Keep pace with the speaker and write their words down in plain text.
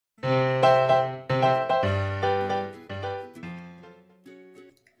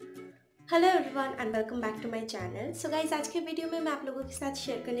Everyone and welcome back to my channel. So guys, आज के video में मैं आप लोगों के साथ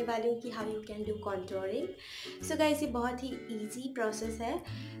शेयर करने वाली हूँ कि how you can do contouring. So guys, ये बहुत ही इजी प्रोसेस है।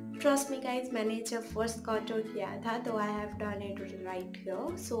 ट्रस्ट मी गाइस, मैंने जब फर्स्ट कॉन्टोर किया था तो I have done it right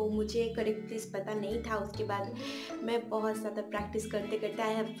here. सो मुझे करेक्ट प्लेस पता नहीं था। उसके बाद मैं बहुत ज़्यादा प्रैक्टिस करते करते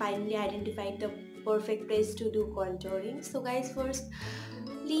I have finally identified the perfect place to do contouring. So guys,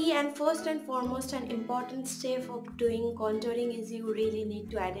 first and foremost an important step of doing contouring is you really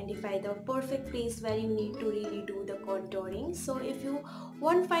need to identify the perfect place where you need to really do the contouring. So if you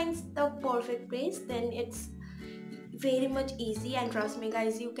won't find the perfect place, then it's very much easy, and trust me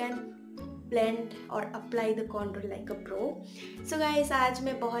guys, you can blend or apply the contour like a pro. So guys, आज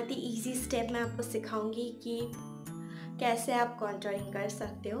मैं बहुत ही easy step मैं आपको सिखाऊंगी कि कैसे आप contouring कर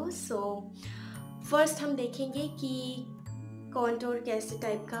सकते हो। So फर्स्ट हम देखेंगे कि कॉन्टोर कैसे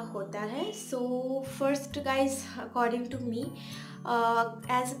टाइप का होता है। So first guys, according to me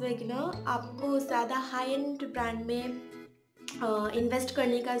as a beginner आपको ज़्यादा हाई एंड ब्रांड में इन्वेस्ट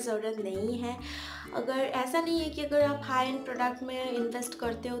करने का ज़रूरत नहीं है। अगर ऐसा नहीं है कि अगर आप हाई एंड प्रोडक्ट में इन्वेस्ट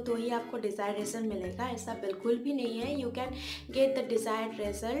करते हो तो ही आपको डिज़ायर्ड रिजल्ट मिलेगा, ऐसा बिल्कुल भी नहीं है। You can get the desired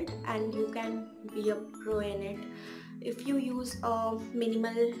result and you can be a pro in it if you use a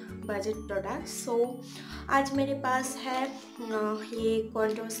minimal budget products. So आज मेरे पास है ये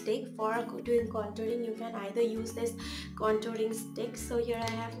contour stick. For doing contouring you can either use this contouring stick. So here I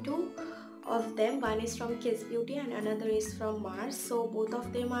have two of them. One is from Kiss Beauty and another is from Mars. So both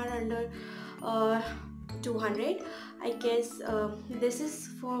of them are under 200. I guess this is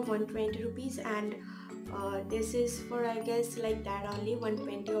for 120 rupees and this is for I guess like that only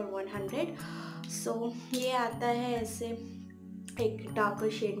 120 or 100. सो ये आता है ऐसे एक darker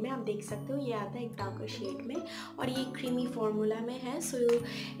shade में, आप देख सकते हो ये आता है एक डार्कर शेड में और ये क्रीमी फॉर्मूला में है। So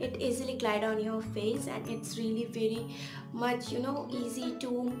it easily glide on your face and it's really very much easy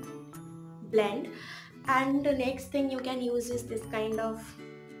to blend. And the next thing you can use is this kind of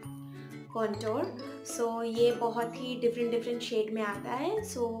contour. So ये बहुत ही different shade में आता है.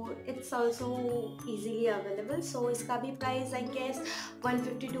 So it's also easily available. So इसका भी price I guess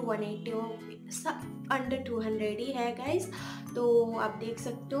 150 to 180 under 200 ही है guys. तो आप देख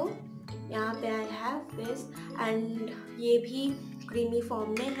सकते हो यहाँ पे आई हैव दिस एंड ये भी क्रीमी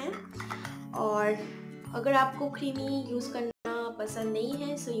फॉर्म में है. और अगर आपको क्रीमी यूज़ करना पसंद नहीं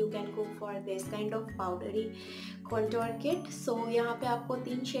है so you can go for this kind of powdery contour kit. सो यहाँ पे आपको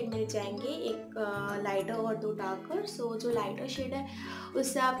 3 शेड मिल जाएंगे, एक लाइटर और 2 डार्कर. सो जो लाइटर शेड है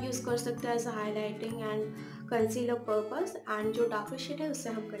उससे आप यूज़ कर सकते हो as a highlighting and concealer purpose, and जो डार्कर शेड है उससे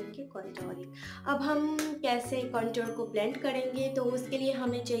हम करेंगे कॉन्टोरिंग. अब हम कैसे कॉन्टोर को ब्लेंड करेंगे, तो उसके लिए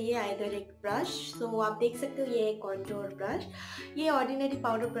हमें चाहिए आइदर एक ब्रश. सो आप देख सकते हो ये है कॉन्टोर ब्रश. ये ऑर्डिनरी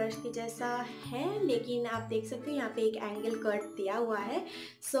पाउडर ब्रश के जैसा है, लेकिन आप देख सकते हो यहाँ पे एक एंगल कट दिया हुआ है.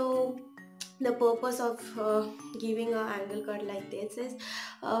 सो the purpose of giving an angle cut like this is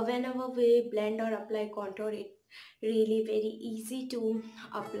whenever we blend or apply contour, it really very easy to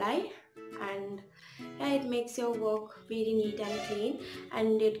apply, and yeah, it makes your work very neat and clean,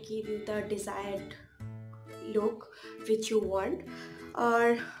 and it give you the desired look which you want.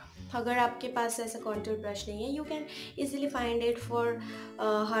 और अगर आपके पास ऐसा contour brush नहीं है, you can easily find it for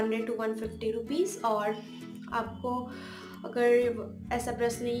 100 to 150 rupees. और आपको अगर ऐसा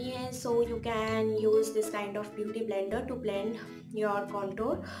ब्रश नहीं है so you can use this kind of beauty blender to blend your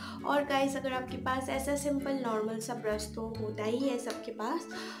contour. और गाइस, अगर आपके पास ऐसा सिंपल नॉर्मल सा ब्रश तो होता ही है सबके पास.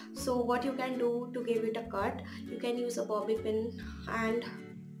 So what you can do to give it a cut, you can use a bobby pin and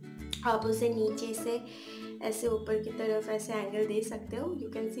आप उसे नीचे से ऐसे ऊपर की तरफ ऐसे एंगल दे सकते हो. You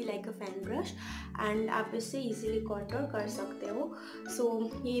can see like a fan brush, and आप इससे इजीली कॉन्टोर कर सकते हो. सो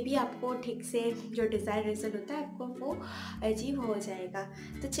ये भी आपको ठीक से जो डिज़ायर रिजल्ट होता है आपको वो अचीव हो जाएगा.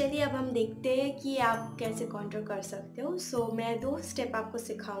 तो चलिए अब हम देखते हैं कि आप कैसे कॉन्टोर कर सकते हो. सो मैं 2 स्टेप आपको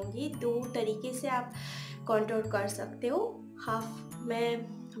सिखाऊंगी. 2 तरीके से आप कॉन्टोर कर सकते हो.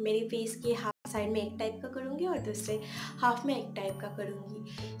 मैं मेरी फेस की हाफ साइड में एक टाइप का करूँगी और दूसरे हाफ में एक टाइप का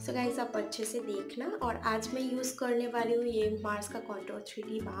करूँगी. सो गाइस, आप अच्छे से देखना. और आज मैं यूज़ करने वाली हूँ ये मार्स का कॉन्टोर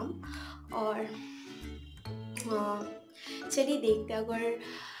 3D बाम. और चलिए देखते हैं. अगर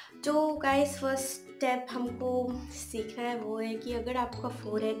जो गाइस फर्स्ट स्टेप हमको सीखना है वो है कि अगर आपका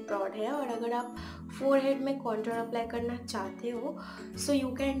फोरहेड ब्रॉड है और अगर आप फोरहेड में कॉन्टोर अप्लाई करना चाहते हो सो यू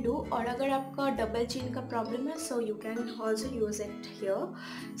कैन डू. और अगर आपका डबल चिन का प्रॉब्लम है so you can also use it here.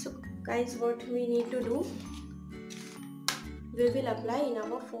 So guys, what we need to do, we will apply in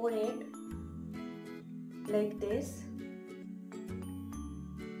our forehead like this.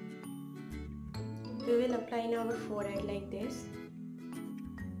 We will apply in our forehead like this,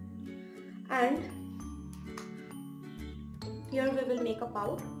 and here we will make a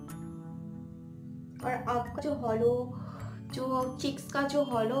pout. और आपका जो hollow, जो chicks का जो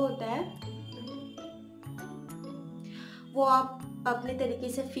hollow होता है वो आप अपने तरीके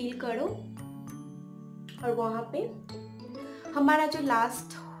से फील करो। और वहाँ पे हमारा जो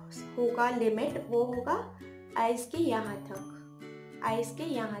लास्ट होगा लिमिट वो होगा आइज़ के यहाँ तक, आइज़ के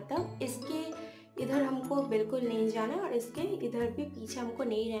यहाँ तक। इसके इधर हमको बिल्कुल नहीं जाना है और इसके इधर भी पीछे हमको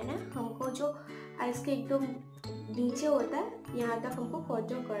नहीं रहना है। हमको जो आइज़ के एकदम नीचे होता है यहाँ तक हमको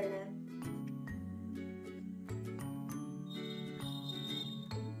कॉन्टूर करना है।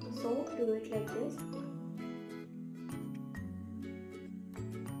 So do it like this.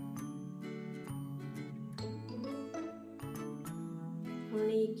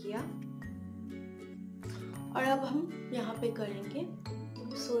 हमने ये किया और अब हम यहाँ पे करेंगे।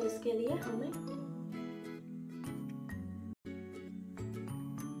 सो इसके लिए हमें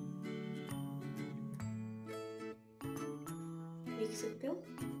देख सकते हो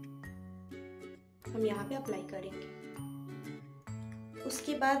हम यहाँ पे अप्लाई करेंगे।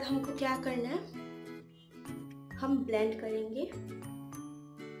 उसके बाद हमको क्या करना है, हम ब्लेंड करेंगे।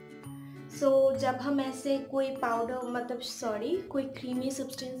 जब हम ऐसे कोई पाउडर मतलब कोई क्रीमी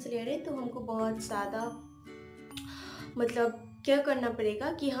सब्सटेंस ले रहे हैं तो हमको बहुत ज़्यादा क्या करना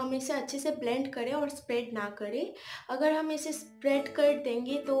पड़ेगा कि हम इसे अच्छे से ब्लेंड करें और स्प्रेड ना करें। अगर हम इसे स्प्रेड कर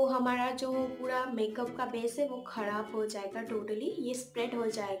देंगे तो हमारा जो पूरा मेकअप का बेस है वो ख़राब हो जाएगा टोटली। ये स्प्रेड हो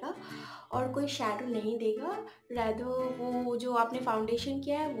जाएगा और कोई शैडो नहीं देगा। रैदर वो जो आपने फाउंडेशन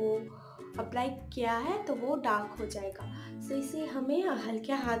किया है वो अप्लाई किया है तो वो डार्क हो जाएगा। सो इसे हमें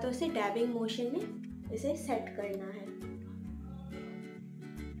हल्के हाथों से डैबिंग मोशन में इसे सेट करना है।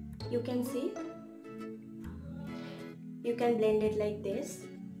 You can see, you can blend it like this.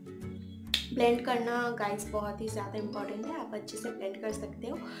 Blend करना गाइस बहुत ही ज़्यादा इम्पॉर्टेंट है। आप अच्छे से ब्लेंड कर सकते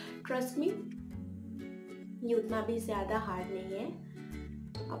हो, ट्रस्ट मी। ये उतना भी ज़्यादा हार्ड नहीं है।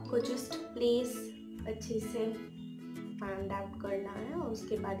 आपको जस्ट प्लेस अच्छे से फाइंड आउट करना है और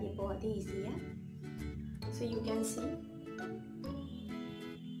उसके बाद ये बहुत ही इजी है। सो यू कैन सी,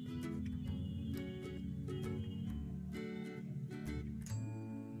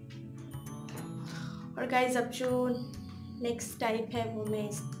 और गाइस अब जो नेक्स्ट टाइप है वो मैं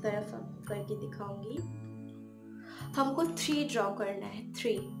इस तरफ आपको करके दिखाऊंगी। हमको 3 ड्रॉ करना है,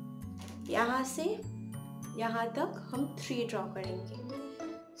 3 यहाँ से यहाँ तक हम 3 ड्रॉ करेंगे।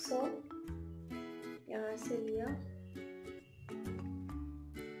 सो यहाँ से लिया,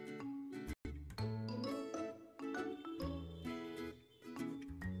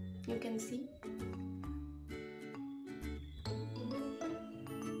 you can see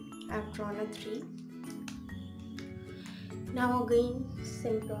I've drawn a 3. Now again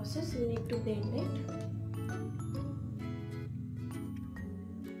same process, you need to blend it.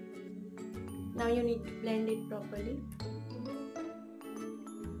 Now you need to blend it properly.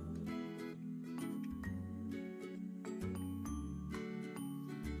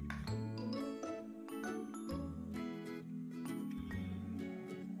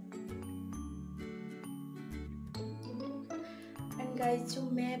 Guys जो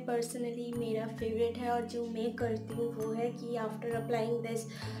मैं पर्सनली मेरा फेवरेट है और जो मैं करती हूँ वो है कि after applying this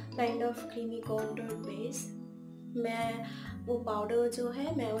kind of creamy contour base, मैं वो पाउडर जो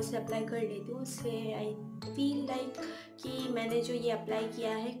है मैं उसे अप्लाई कर लेती हूँ। उससे आई फील लाइक कि मैंने जो ये अप्लाई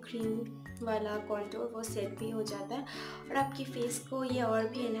किया है क्रीम वाला कॉन्टूर वो सेट भी हो जाता है और आपकी फेस को ये और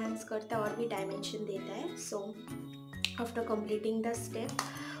भी एनहांस करता है और भी डायमेंशन देता है। So after completing the step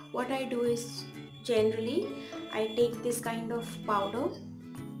what I do is generally I take this kind of powder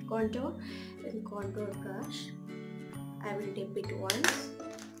contour and contour brush. I will dip it once,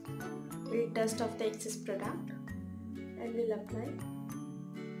 will dust off the excess product and will apply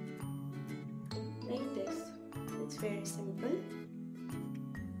like this. It's very simple.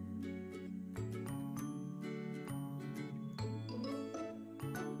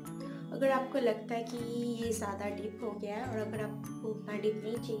 अगर आपको लगता है कि ये ज़्यादा deep हो गया है और अगर आपको उतना डीप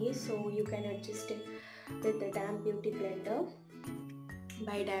नहीं चाहिए so you can adjust it with the damp beauty blender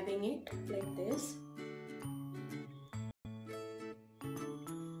bye डैबिंग it like this.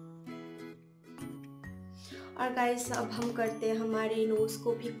 और गाइस अब हम करते हैं हमारे नोज़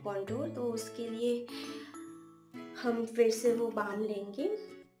को भी कॉन्टूर। तो उसके लिए हम फिर से वो बाम लेंगे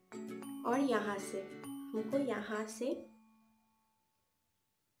और यहाँ से हमको यहाँ से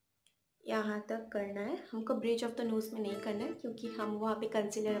यहाँ तक करना है। हमको ब्रिज ऑफ द नोज में नहीं करना है क्योंकि हम वहाँ पे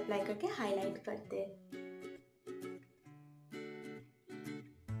कंसीलर अप्लाई करके हाईलाइट करते हैं।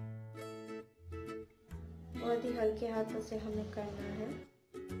 बहुत ही हल्के हाथों से हमें करना है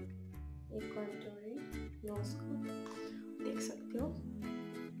एक कॉन्टूरिंग नोज को, देख सकते हो।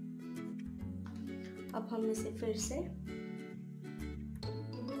 अब हम इसे फिर से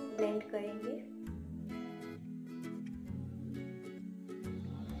ब्लेंड करेंगे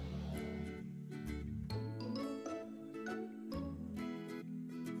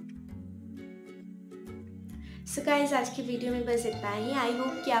सो गाइस, आज की वीडियो में बस इतना ही। आई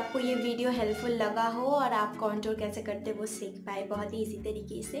होप कि आपको ये वीडियो हेल्पफुल लगा हो और आप कॉन्टूर कैसे करते वो सीख पाए बहुत ही इजी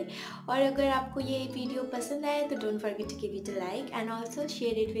तरीके से। और अगर आपको ये वीडियो पसंद आए तो don't forget to give it a like and also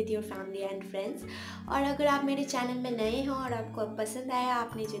share it with your family and friends. और अगर आप मेरे चैनल में नए हो और आपको अब पसंद आया,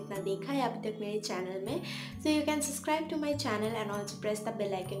 आपने जितना देखा है अभी तक मेरे चैनल में, so you can subscribe to my channel and also press the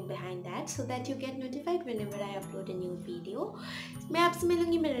bell icon behind that so that you get notified whenever I upload a new video. मैं आपसे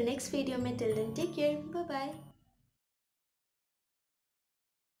मिलूंगी मेरे नेक्स्ट वीडियो में। Till then take care, bye bye.